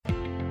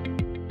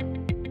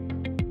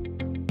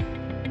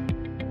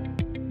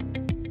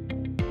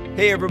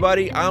Hey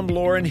everybody, I'm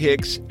Lauren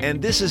Hicks,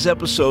 and this is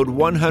episode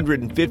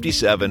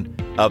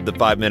 157 of the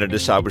 5-Minute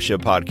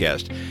Discipleship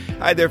Podcast.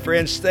 Hi there,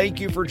 friends. Thank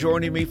you for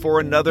joining me for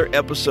another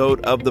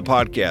episode of the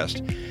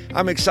podcast.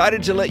 I'm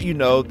excited to let you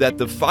know that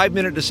the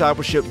 5-Minute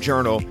Discipleship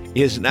Journal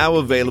is now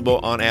available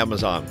on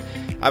Amazon.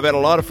 I've had a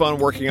lot of fun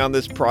working on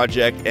this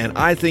project, and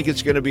I think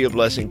it's going to be a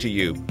blessing to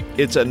you.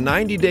 It's a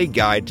 90-day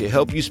guide to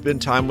help you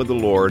spend time with the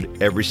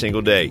Lord every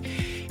single day.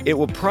 It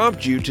will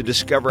prompt you to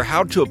discover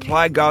how to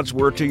apply God's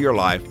Word to your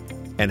life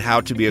and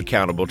how to be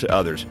accountable to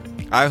others.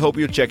 I hope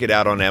you'll check it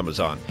out on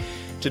Amazon.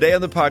 Today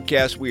on the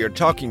podcast, we are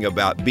talking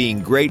about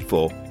being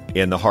grateful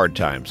in the hard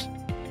times.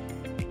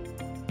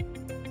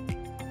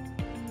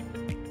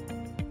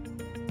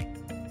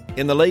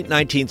 In the late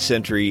 19th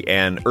century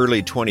and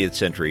early 20th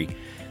century,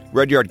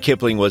 Rudyard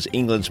Kipling was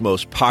England's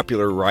most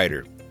popular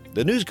writer.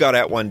 The news got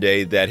out one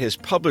day that his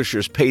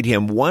publishers paid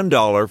him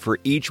 $1 for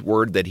each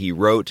word that he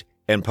wrote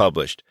and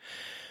published.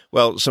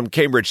 Well, some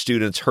Cambridge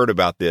students heard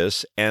about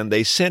this, and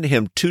they sent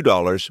him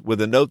 $2 with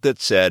a note that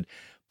said,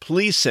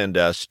 "Please send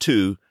us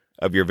 2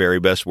 of your very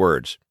best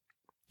words."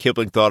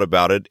 Kipling thought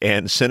about it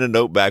and sent a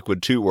note back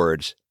with 2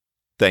 words,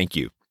 "Thank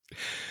you."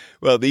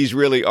 Well, these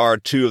really are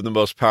 2 of the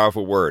most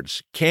powerful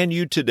words. Can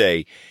you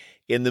today,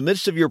 in the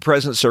midst of your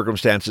present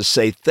circumstances,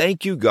 say,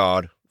 "Thank you,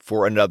 God,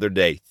 for another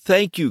day.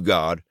 Thank you,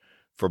 God,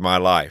 for my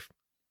life"?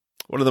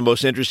 One of the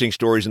most interesting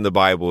stories in the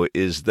Bible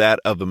is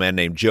that of a man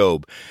named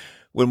Job.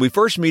 When we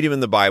first meet him in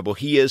the Bible,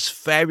 he is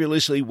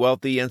fabulously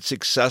wealthy and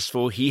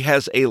successful. He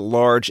has a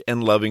large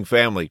and loving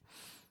family.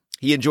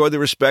 He enjoyed the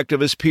respect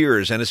of his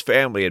peers and his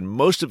family, and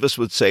most of us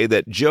would say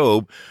that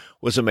Job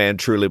was a man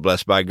truly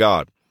blessed by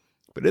God.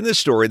 But in this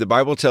story, the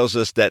Bible tells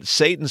us that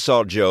Satan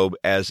saw Job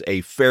as a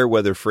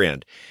fair-weather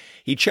friend.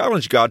 He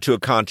challenged God to a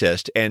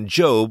contest, and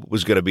Job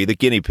was going to be the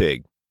guinea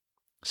pig.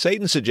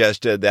 Satan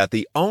suggested that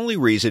the only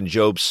reason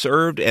Job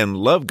served and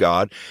loved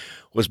God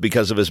was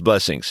because of his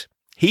blessings.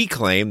 He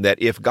claimed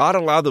that if God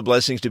allowed the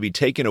blessings to be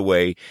taken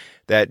away,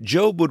 that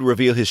Job would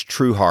reveal his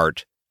true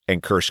heart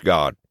and curse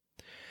God.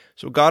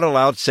 So God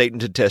allowed Satan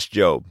to test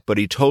Job, but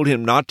he told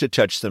him not to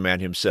touch the man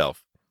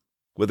himself.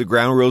 With the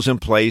ground rules in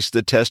place,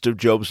 the test of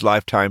Job's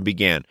lifetime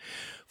began.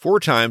 4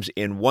 times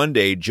in one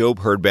day, Job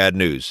heard bad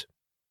news.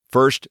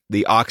 First,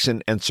 the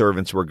oxen and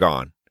servants were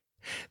gone.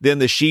 Then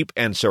the sheep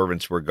and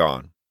servants were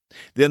gone.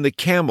 Then the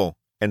camel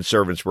and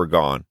servants were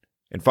gone.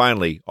 And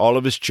finally, all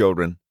of his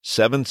children,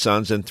 7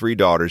 sons and 3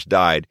 daughters,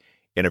 died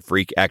in a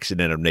freak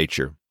accident of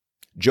nature.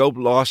 Job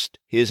lost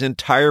his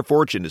entire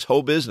fortune, his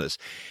whole business,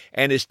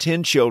 and his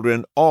 10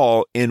 children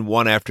all in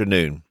one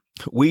afternoon.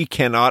 We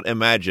cannot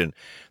imagine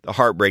the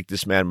heartbreak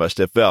this man must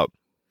have felt.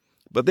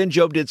 But then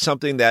Job did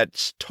something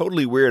that's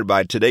totally weird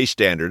by today's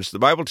standards. The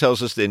Bible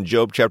tells us in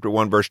Job chapter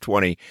 1, verse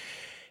 20,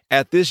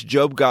 "At this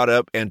Job got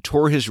up and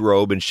tore his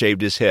robe and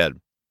shaved his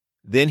head.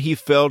 Then he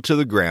fell to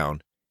the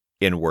ground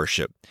in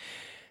worship."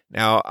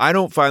 Now, I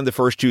don't find the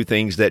first 2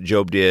 things that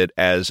Job did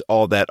as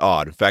all that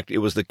odd. In fact, it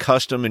was the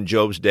custom in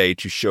Job's day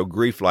to show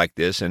grief like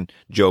this, and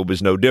Job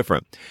is no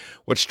different.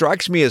 What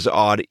strikes me as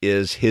odd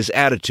is his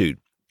attitude.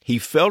 He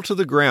fell to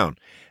the ground,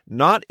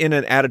 not in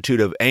an attitude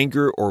of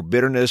anger or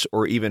bitterness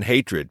or even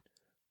hatred,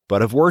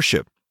 but of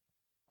worship.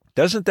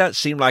 Doesn't that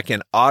seem like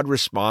an odd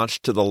response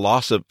to the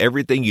loss of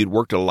everything you'd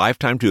worked a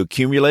lifetime to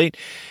accumulate?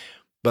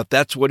 But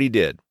that's what he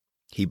did.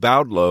 He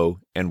bowed low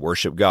and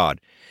worshiped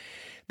God.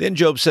 Then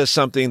Job says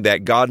something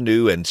that God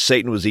knew and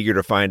Satan was eager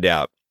to find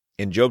out.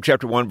 In Job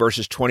chapter 1,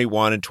 verses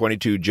 21 and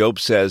 22, Job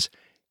says,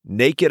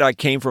 "Naked I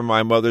came from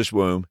my mother's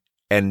womb,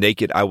 and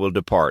naked I will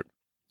depart.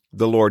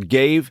 The Lord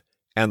gave,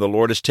 and the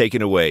Lord has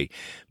taken away.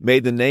 May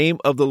the name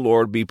of the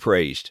Lord be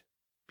praised."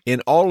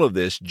 In all of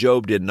this,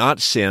 Job did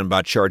not sin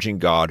by charging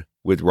God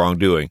with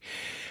wrongdoing.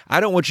 I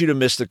don't want you to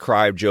miss the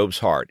cry of Job's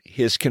heart.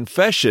 His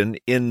confession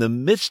in the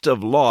midst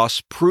of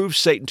loss proves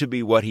Satan to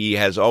be what he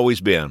has always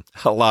been,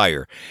 a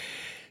liar.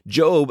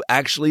 Job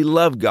actually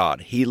loved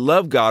God. He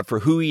loved God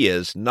for who he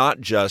is, not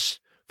just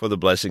for the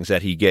blessings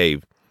that he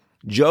gave.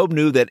 Job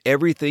knew that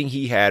everything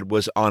he had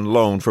was on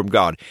loan from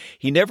God.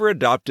 He never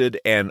adopted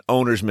an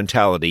owner's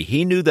mentality.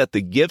 He knew that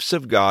the gifts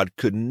of God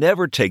could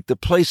never take the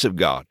place of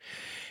God.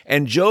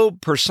 And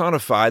Job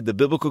personified the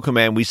biblical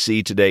command we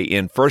see today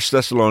in 1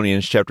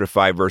 Thessalonians chapter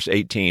 5, verse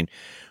 18,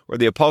 where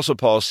the Apostle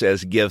Paul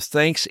says, "Give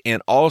thanks in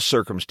all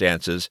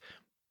circumstances,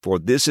 for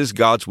this is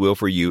God's will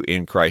for you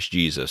in Christ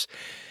Jesus."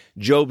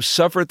 Job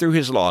suffered through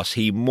his loss.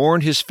 He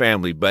mourned his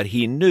family, but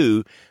he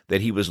knew that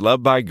he was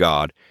loved by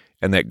God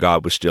and that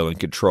God was still in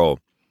control.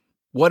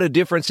 What a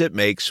difference it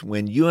makes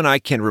when you and I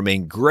can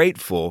remain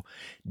grateful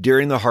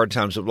during the hard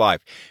times of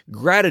life.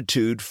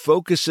 Gratitude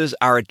focuses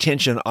our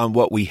attention on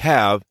what we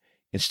have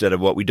instead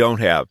of what we don't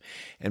have.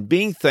 And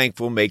being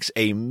thankful makes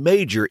a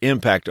major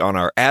impact on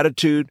our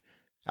attitude,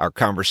 our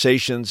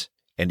conversations,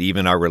 and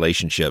even our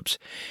relationships.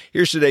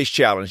 Here's today's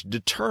challenge.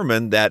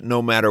 Determine that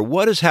no matter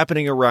what is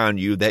happening around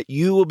you, that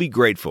you will be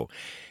grateful.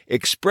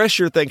 Express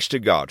your thanks to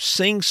God.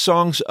 Sing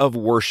songs of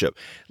worship.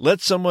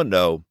 Let someone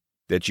know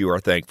that you are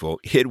thankful.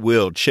 It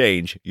will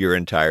change your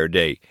entire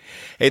day.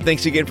 Hey,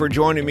 thanks again for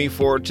joining me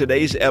for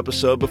today's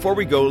episode. Before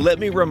we go, let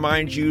me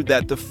remind you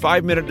that the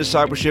 5-Minute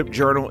Discipleship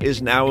Journal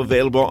is now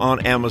available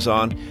on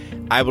Amazon.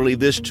 I believe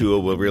this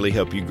tool will really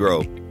help you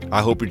grow.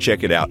 I hope you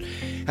check it out.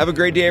 Have a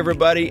great day,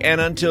 everybody, and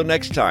until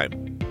next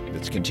time,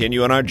 let's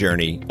continue on our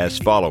journey as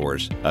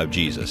followers of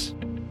Jesus.